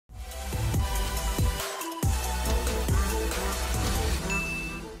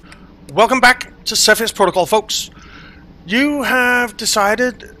Welcome back to Cepheus Protocol, folks. You have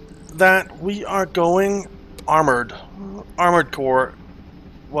decided that we are going armored. Armored Core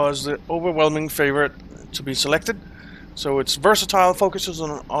was the overwhelming favorite to be selected. So it's versatile, focuses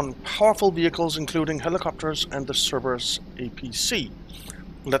on powerful vehicles including helicopters and the Cerberus APC.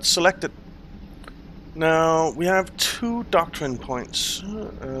 Let's select it. Now we have 2 doctrine points.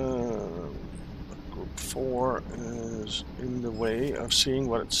 Group 4 is in the way of seeing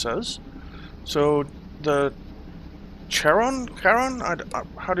what it says. So the Charon,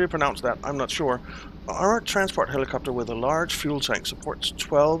 how do you pronounce that? I'm not sure. Armored transport helicopter with a large fuel tank supports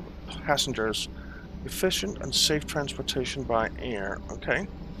 12 passengers. Efficient and safe transportation by air. Okay.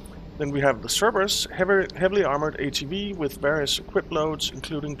 Then we have the Cerberus, heavily armored ATV with various equipped loads,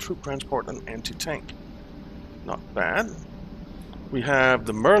 including troop transport and anti-tank. Not bad. We have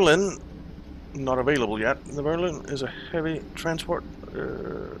the Merlin, not available yet. The Merlin is a heavy transport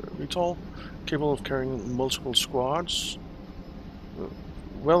VTOL, capable of carrying multiple squads.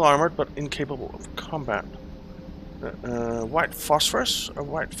 Well armored, but incapable of combat. White Phosphorus, a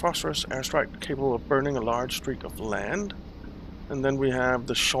White Phosphorus airstrike capable of burning a large streak of land. And then we have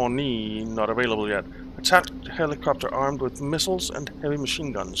the Shawnee, not available yet. Attack helicopter armed with missiles and heavy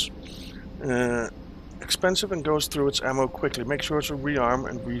machine guns. Expensive and goes through its ammo quickly. Make sure to rearm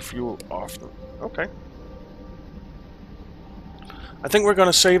and refuel often. Okay. I think we're going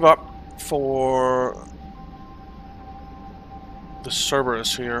to save up for the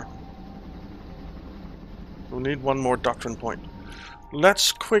Cerberus here. We'll need one more doctrine point.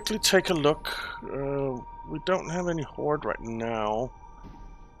 Let's quickly take a look. We don't have any horde right now.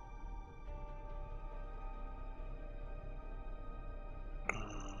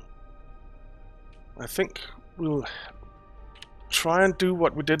 I think we'll try and do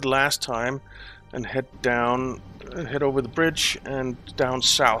what we did last time and head over the bridge and down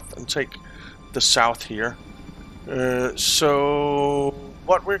south and take the south here. So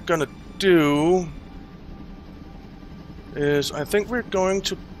what we're gonna do is I think we're going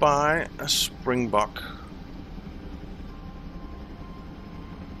to buy a Springbok.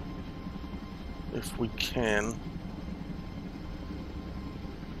 If we can.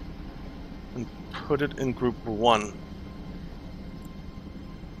 And put it in group 1.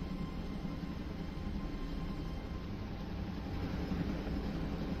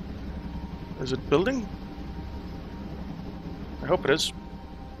 Is it building? I hope it is.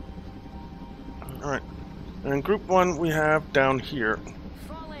 Alright. And group 1 we have down here.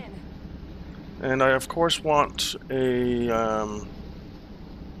 Fall in. And I of course want a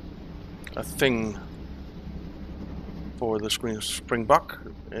thing for the Springbok,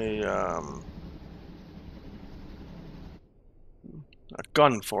 a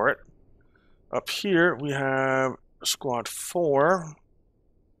gun for it. Up here we have squad 4,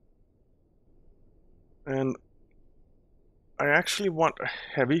 and I actually want a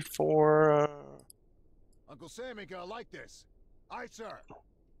heavy for Uncle Sam ain't gonna like this. Aye, sir.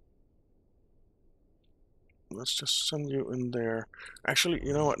 let's just send you in there. Actually,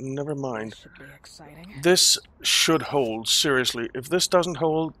 you know what? Never mind. Should be exciting. This should hold, seriously. If this doesn't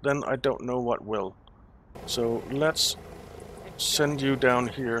hold, then I don't know what will. So let's send you down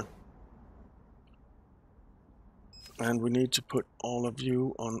here. And we need to put all of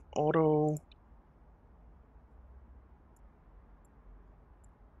you on auto.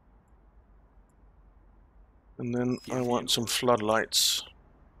 And then I want some floodlights.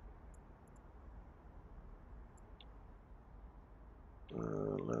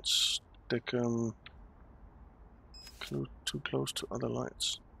 Let's stick them too close to other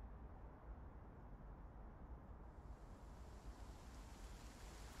lights.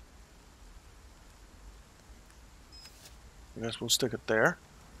 I guess we'll stick it there.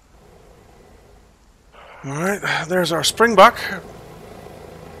 Alright, there's our Springbok.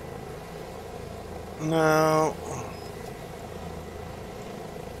 Now,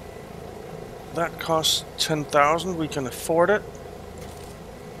 that costs 10,000. We can afford it.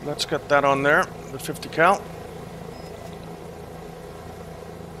 Let's get that on there, the 50 cal.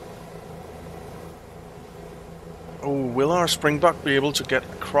 Oh, will our Springbok be able to get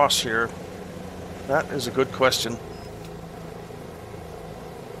across here? That is a good question.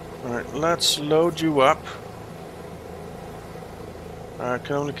 Alright, let's load you up. I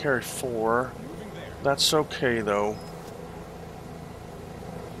can only carry 4. That's okay though.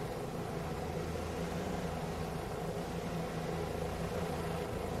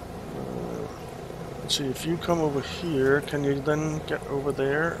 Let's see, if you come over here, can you then get over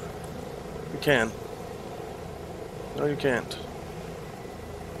there? You can. No, you can't.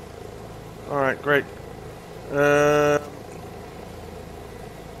 Alright, great.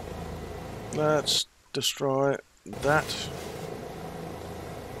 Let's destroy that.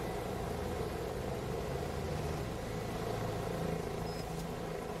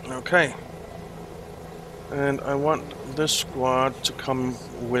 Okay. And I want this squad to come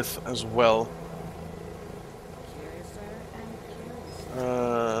with as well. Curiouser and curiouser.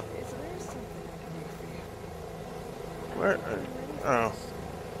 Uh, Is there something I can do for you? where? Oh,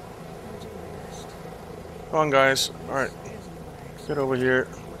 I'll do my best. come on, guys. All right, This isn't what I get over here.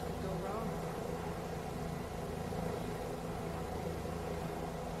 expected. What could go wrong?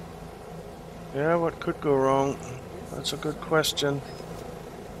 Yeah, what could go wrong? That's a good question.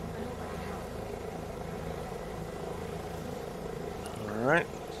 All right.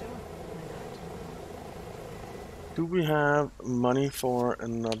 Sure, why not? Do we have money for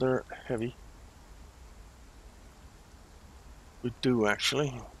another heavy? We do,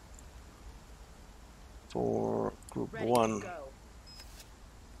 actually. For group Ready to 1. go.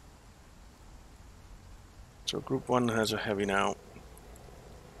 So group 1 has a heavy now.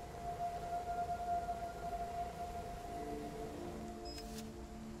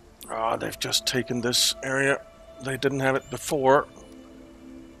 Ah, they've just taken this area. They didn't have it before.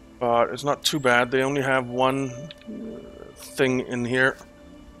 But it's not too bad. They only have one thing in here.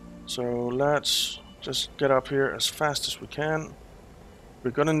 So let's just get up here as fast as we can.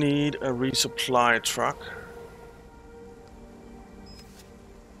 We're gonna need a resupply truck.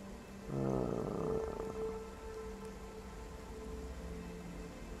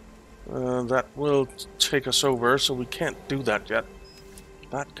 That will take us over, so we can't do that yet.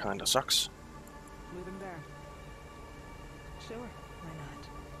 That kinda sucks. Moving there. Sure, why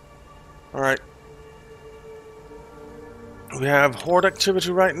not? Alright. We have horde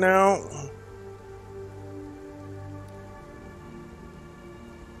activity right now.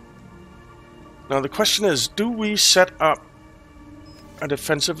 Now the question is, do we set up a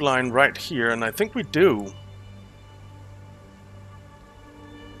defensive line right here? And I think we do.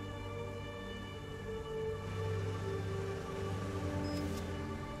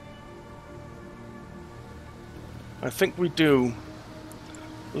 I think we do.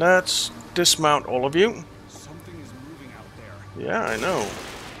 Let's dismount all of you. Something is moving out there. Yeah, I know.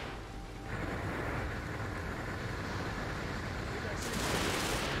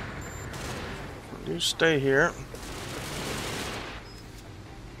 You stay here.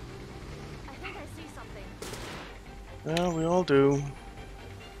 I think I see something. Yeah, we all do.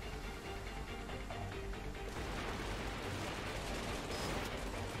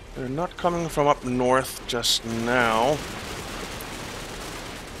 They're not coming from up north just now.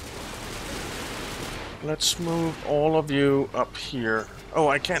 Let's move all of you up here. Oh,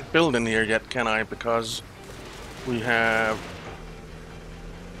 I can't build in here yet, can I? Because we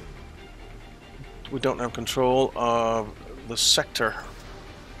don't have control of the sector.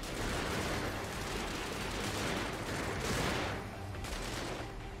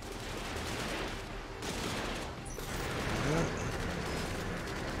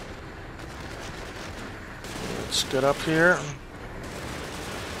 Let's get up here.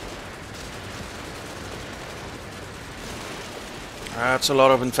 That's a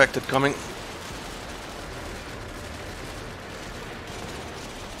lot of infected coming.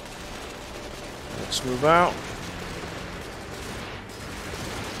 Let's move out.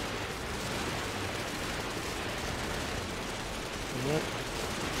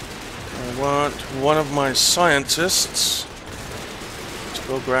 I want one of my scientists to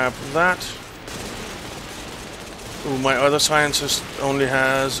go grab that. Ooh, my other scientist only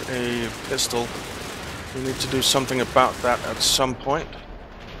has a pistol. We need to do something about that at some point.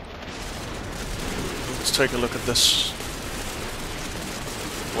 Let's take a look at this.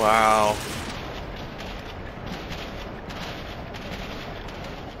 Wow.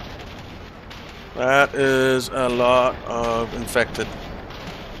 That is a lot of infected.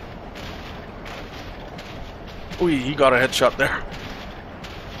 Ooh, he got a headshot there.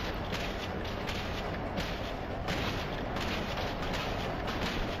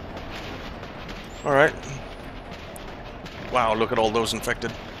 Alright. Wow, look at all those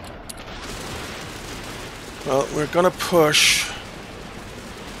infected. Well, we're gonna push.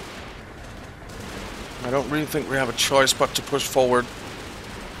 I don't really think we have a choice but to push forward.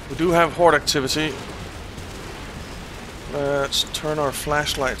 We do have horde activity. Let's turn our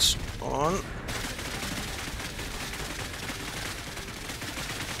flashlights on.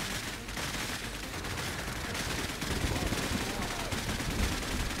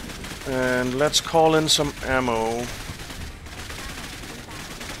 And let's call in some ammo.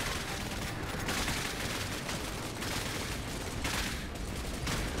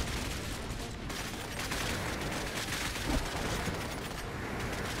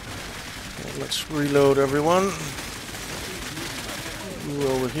 Let's reload everyone. You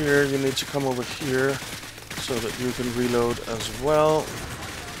over here, you need to come over here so that you can reload as well.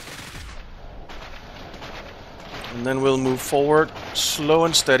 And then we'll move forward, slow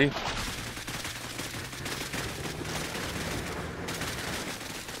and steady.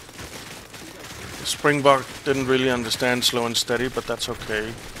 The Springbok didn't really understand slow and steady, but that's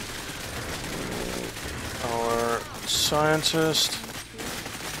okay. Our scientist,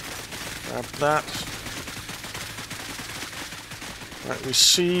 grab that. Right, we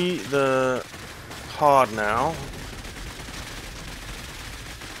see the pod now.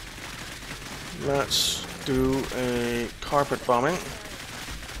 Let's do a carpet bombing.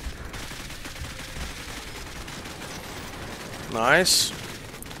 Nice.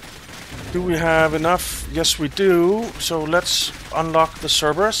 Do we have enough? Yes, we do. So let's unlock the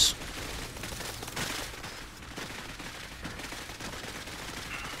Cerberus.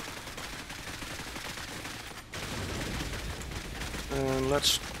 And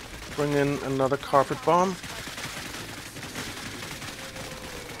let's bring in another carpet bomb.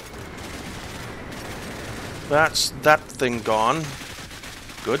 That's that thing gone.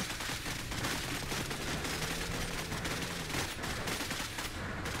 Good.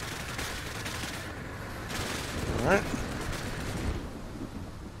 Alright.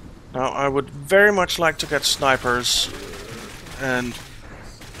 Now I would very much like to get snipers and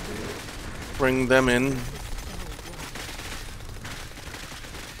bring them in.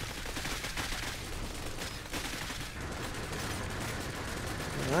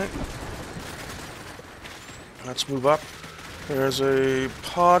 Alright. Let's move up. There's a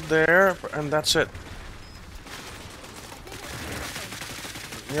pod there, and that's it.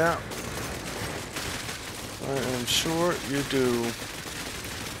 Yeah. I am sure you do.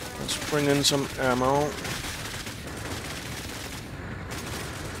 Let's bring in some ammo.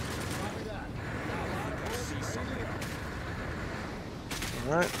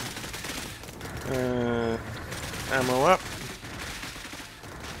 Alright. Ammo up.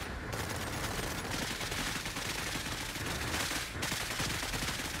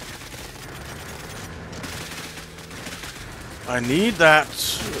 I need that.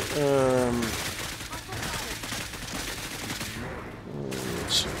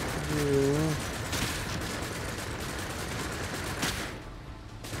 Let's do.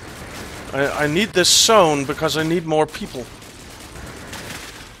 I need this zone because I need more people.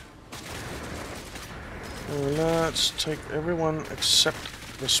 Let's take everyone except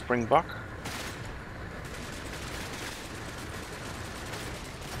the Springbok.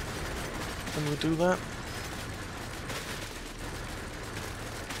 Can we do that?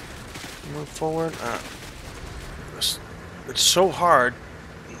 Move forward. It's so hard.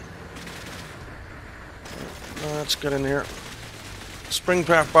 Let's get in here.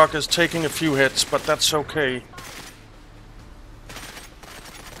 Springbok is taking a few hits, but that's okay.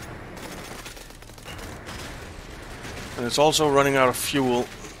 And it's also running out of fuel.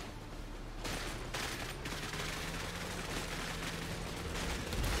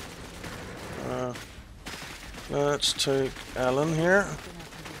 Let's take Alan here.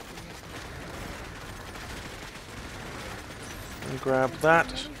 And grab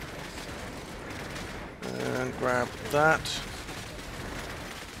that. And grab that.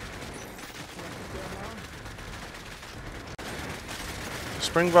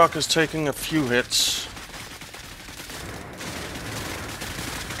 Springbok is taking a few hits.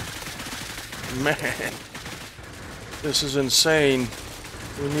 Man, this is insane.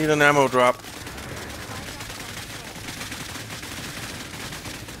 We need an ammo drop.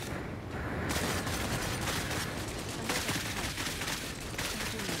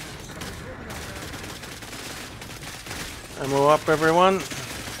 Ammo up, everyone.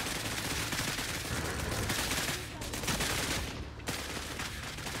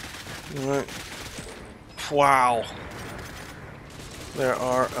 All right. Wow. There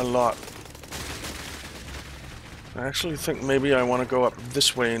are a lot. I actually think maybe I want to go up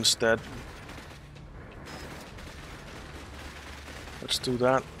this way instead. Let's do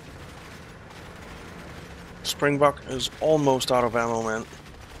that. Springbok is almost out of ammo, man.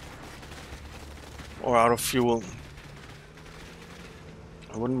 Or out of fuel.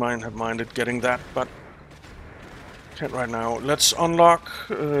 I wouldn't have minded getting that, but can't right now. Let's unlock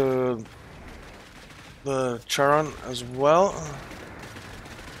the Charon as well.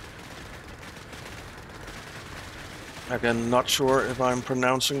 Again, not sure if I'm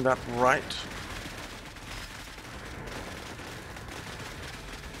pronouncing that right.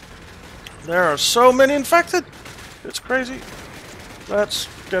 There are so many infected! It's crazy. Let's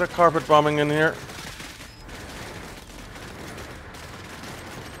get a carpet bombing in here.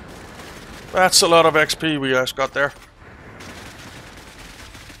 That's a lot of XP we just got there.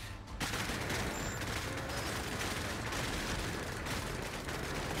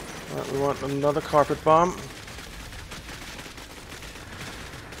 Right, we want another carpet bomb.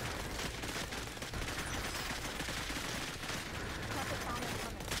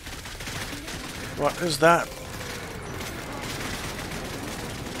 What is that?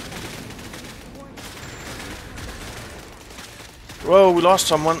 Whoa, we lost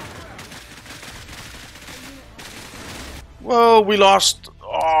someone. Whoa, we lost.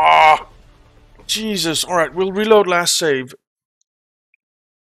 Oh, Jesus. Alright, we'll reload last save.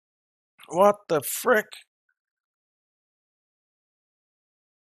 What the frick?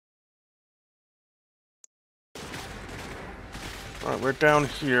 Alright, we're down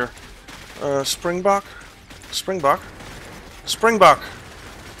here. Springbok? Springbok? Springbok!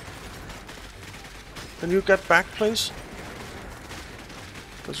 Can you get back, please?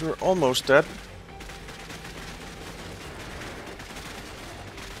 Because we're almost dead.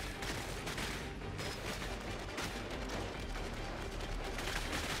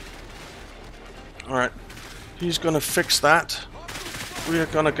 Alright, he's gonna fix that. We are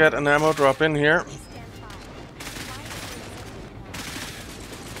gonna get an ammo drop in here.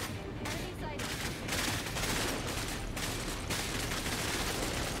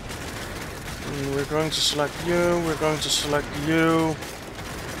 And we're going to select you, we're going to select you.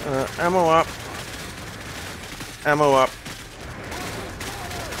 Ammo up. Ammo up.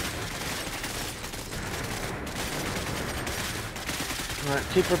 Alright,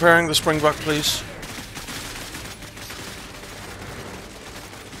 keep preparing the Springbok, please.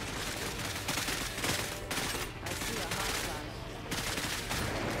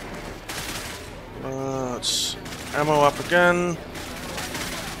 Let's ammo up again.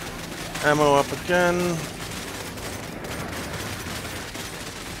 Ammo up again.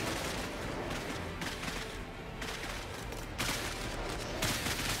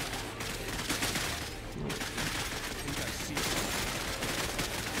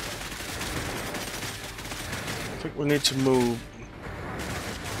 I think we need to move.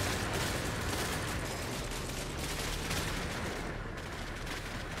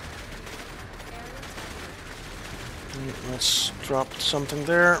 Let's drop something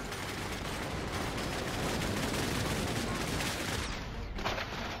there.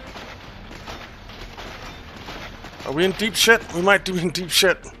 Are we in deep shit? We might be in deep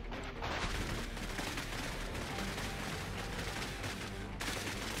shit.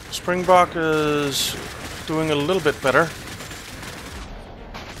 Springbok is doing a little bit better.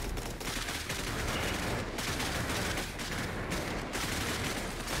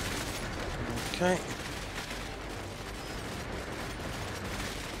 Okay.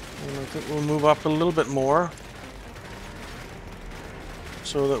 And I think we'll move up a little bit more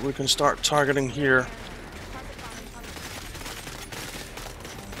so that we can start targeting here.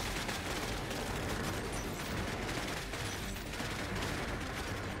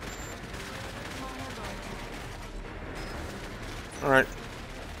 Alright.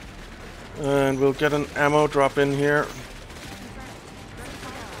 And we'll get an ammo drop in here.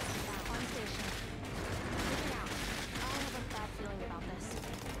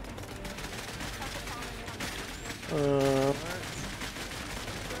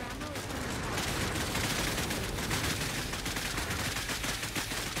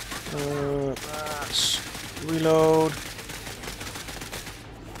 Let's reload.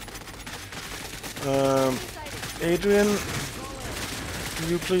 Adrian, can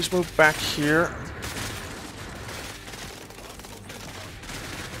you please move back here?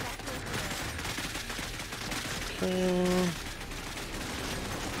 Okay.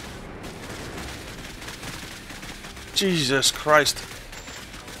 Jesus Christ.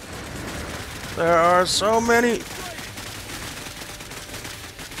 There are so many.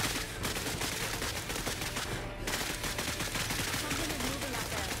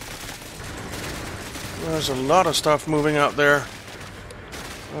 There's a lot of stuff moving out there.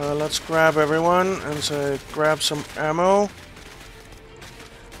 Let's grab everyone and say, grab some ammo.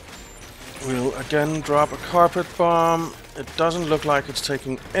 We'll again drop a carpet bomb. It doesn't look like it's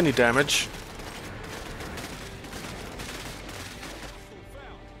taking any damage.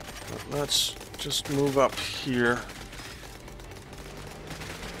 But let's just move up here.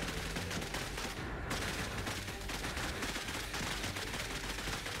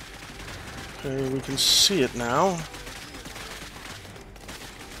 Okay, we can see it now.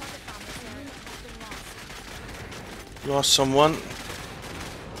 Lost someone.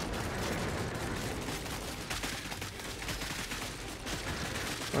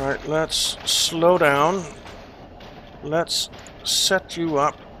 Alright, let's slow down. Let's set you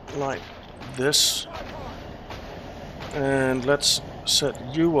up like this. And let's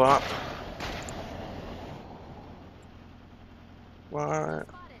set you up. Why?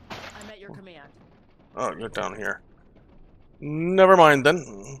 I'm at your command. Oh, you're down here. Never mind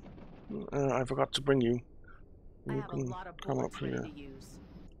then. I forgot to bring you. I You have a can lot of come up bullets ready here. to use.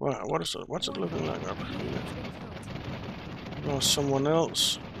 Wow, what is it? What's it looking like up here? It's been killed. Oh, someone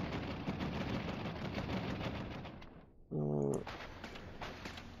else. Alright.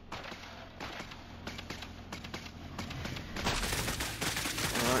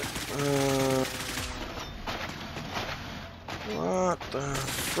 What the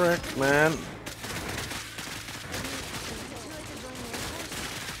frick, man?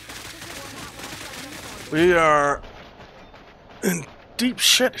 We are in deep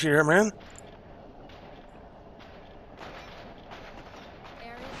shit here, man.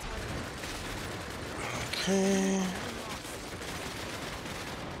 Area target. Okay.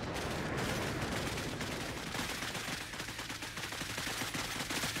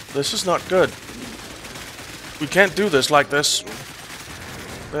 This is not good. We can't do this like this.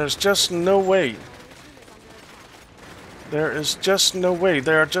 There's just no way. There is just no way.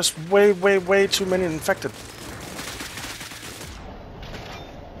 There are just way, way, way too many infected.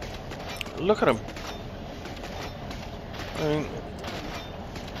 Look at them. I mean,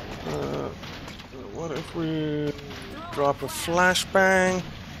 what if we drop a flashbang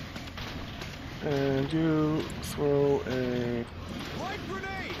and you throw a...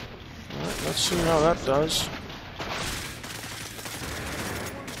 Alright, let's see how that does.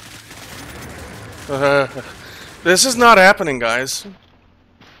 This is not happening, guys.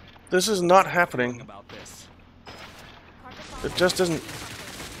 This is not happening. It just isn't.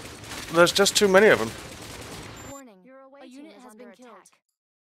 There's just too many of them. Warning. A unit has been killed.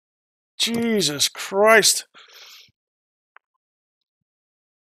 Jesus Christ.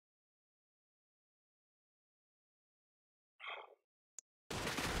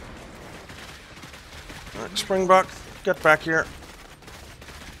 Alright, Springbok, get back here.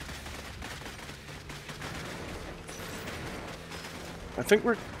 I think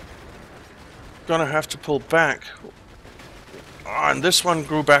we're gonna have to pull back. Oh, and this one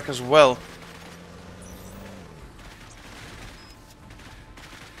grew back as well.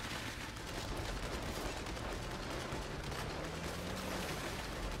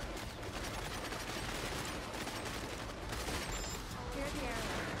 Clear the area.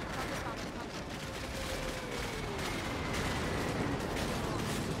 Target bombing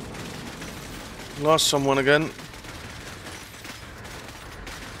pumping. Lost someone again.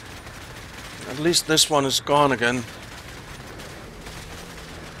 At least this one is gone again.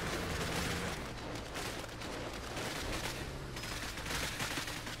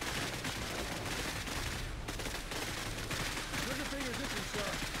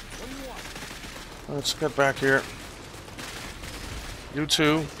 Let's get back here. You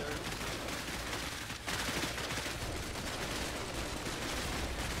too.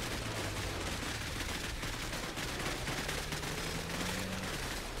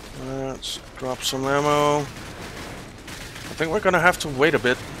 Let's drop some ammo. I think we're gonna have to wait a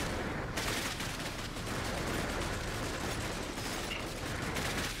bit.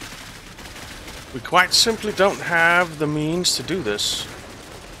 We quite simply don't have the means to do this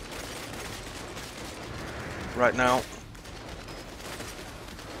right now.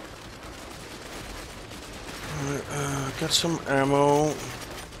 Get some ammo.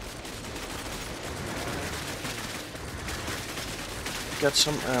 Get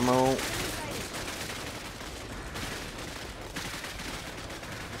some ammo.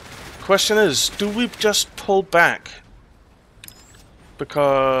 Question is, do we just pull back?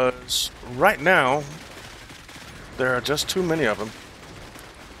 Because right now, there are just too many of them.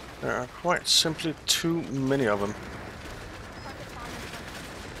 There are quite simply too many of them.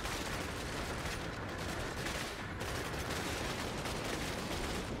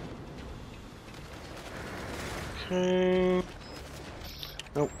 Okay.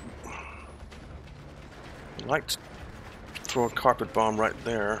 Nope. I'd like to throw a carpet bomb right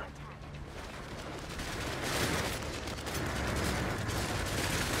there.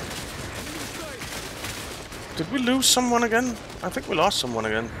 Did we lose someone again? I think we lost someone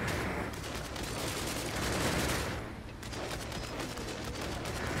again.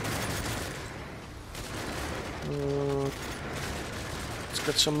 Let's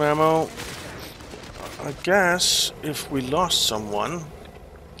get some ammo. I guess if we lost someone,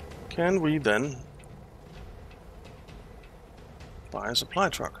 can we then buy a supply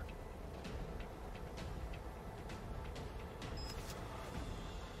truck?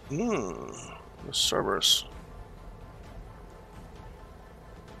 The Cerberus.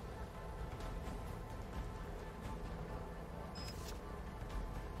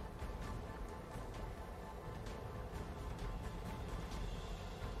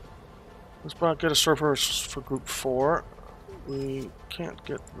 Let's about get a Cerberus for group 4. We can't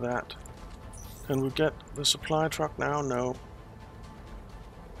get that. Can we get the supply truck now? No.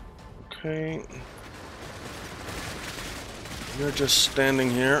 Okay. We're just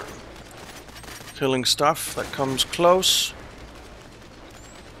standing here, killing stuff that comes close.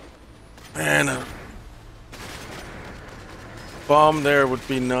 And a bomb there would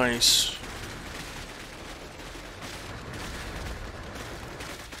be nice.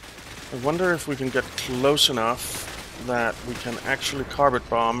 I wonder if we can get close enough that we can actually carpet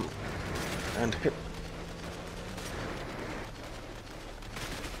bomb and hit.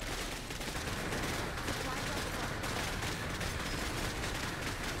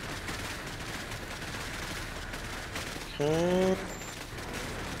 Okay.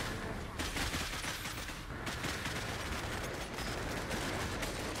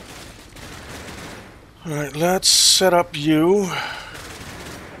 Alright, let's set up you.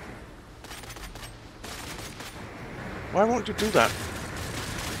 Why won't you do that?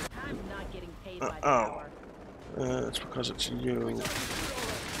 I'm not getting paid by the Oh. hour. It's because it's you.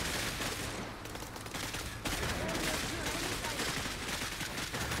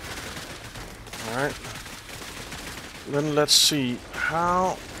 Alright. Then let's see.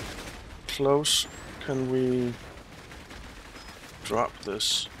 How close can we drop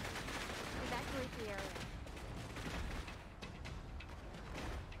this? Evacuate the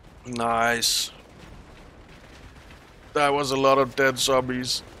area. Nice. That was a lot of dead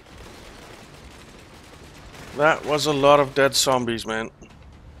zombies. That was a lot of dead zombies, man.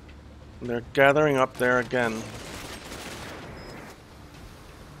 They're gathering up there again.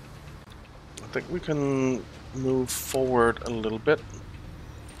 I think we can move forward a little bit.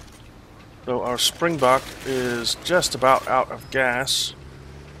 Though our Springbok is just about out of gas.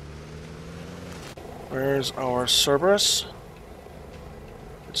 Where's our Cerberus?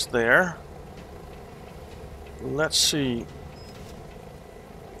 It's there. Let's see.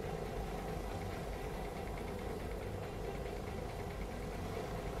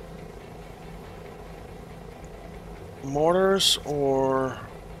 Mortars, or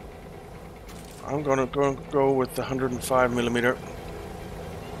I'm gonna go with the 105mm.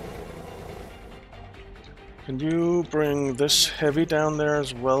 Can you bring this heavy down there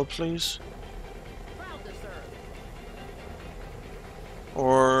as well, please? Proud to serve.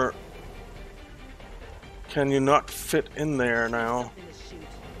 Or can you not fit in there now? In the chute.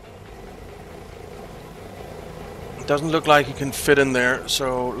 It doesn't look like he can fit in there,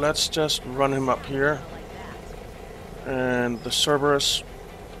 so let's just run him up here. Like that. And the Cerberus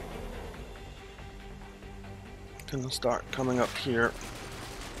can start coming up here.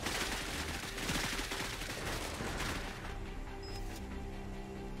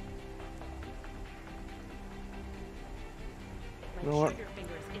 You know what? Trigger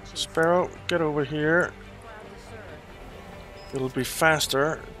finger is itching. Sparrow, get over here. Proud to serve. It'll be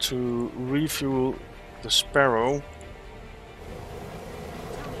faster to refuel the Sparrow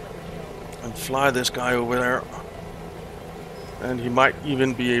and fly this guy over there. And he might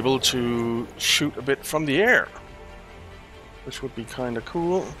even be able to shoot a bit from the air, which would be kind of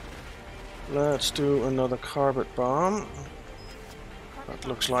cool. Let's do another carpet bomb. That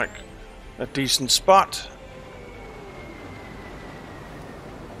looks like a decent spot.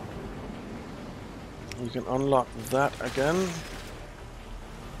 We can unlock that again.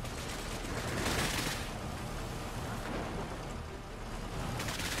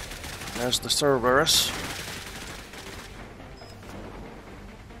 There's the Cerberus.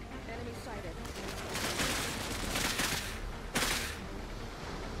 Enemy sighted.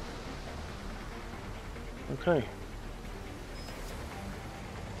 Okay.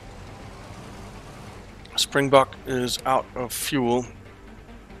 Springbok is out of fuel.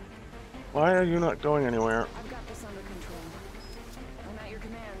 Why are you not going anywhere? I've got this under control. I'm at your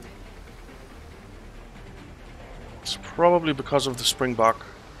command. It's probably because of the Springbok,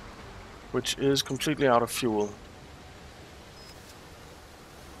 which is completely out of fuel.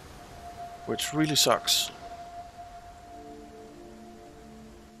 Which really sucks.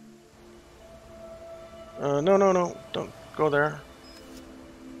 No, don't go there.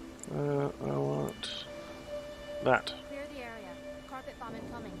 I want that. Clear the area. Carpet bomb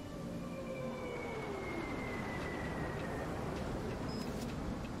incoming.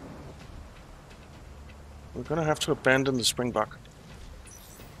 We're gonna have to abandon the Springbok.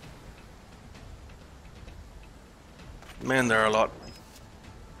 Man, there are a lot.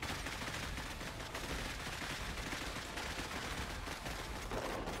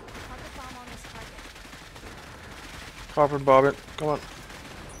 Carpet bomb on this target. Carpet bomb it. Come on.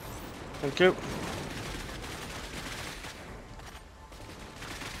 Thank you.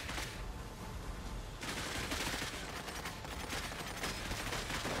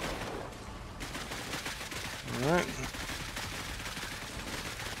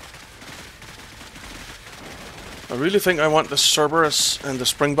 really think I want the Cerberus and the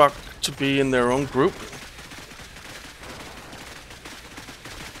Springbok to be in their own group.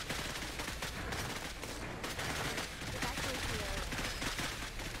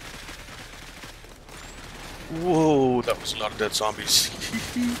 Whoa, that was a lot of dead zombies.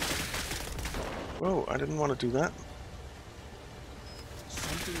 Whoa, I didn't want to do that.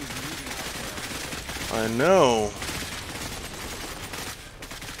 Something is moving. I know.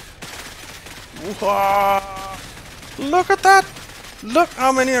 Wah! Look at that! Look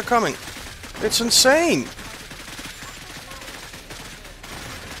how many are coming. It's insane.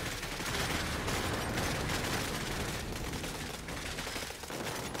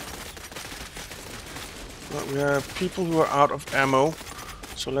 Well, we have people who are out of ammo.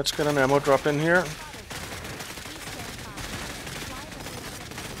 So let's get an ammo drop in here.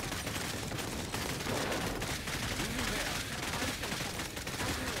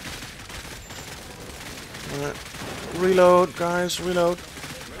 Alright. Reload, guys, reload.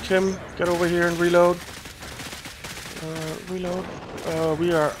 Kim, get over here and reload. Reload.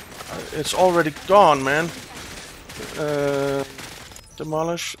 We are... it's already gone, man.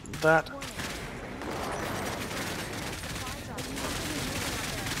 Demolish that.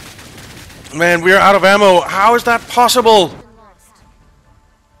 Man, we are out of ammo. How is that possible?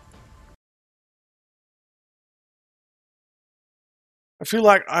 I feel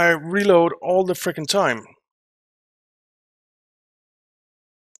like I reload all the freaking time.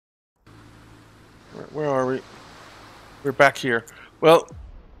 Where are we? We're back here. Well,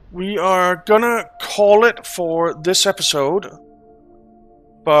 we are gonna call it for this episode,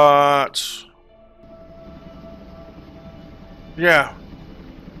 but yeah,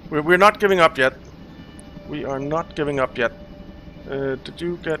 we're not giving up yet. We are not giving up yet. Did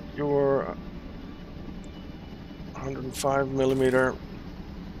you get your 105mm?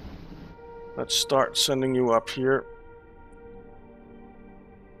 Let's start sending you up here.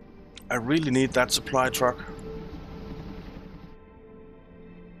 I really need that supply truck.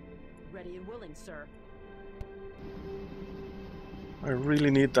 Ready and willing, sir. I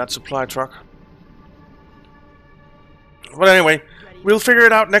really need that supply truck. But anyway, we'll figure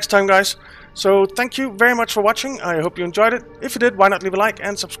it out next time, guys. So thank you very much for watching. I hope you enjoyed it. If you did, why not leave a like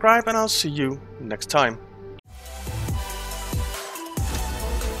and subscribe, and I'll see you next time.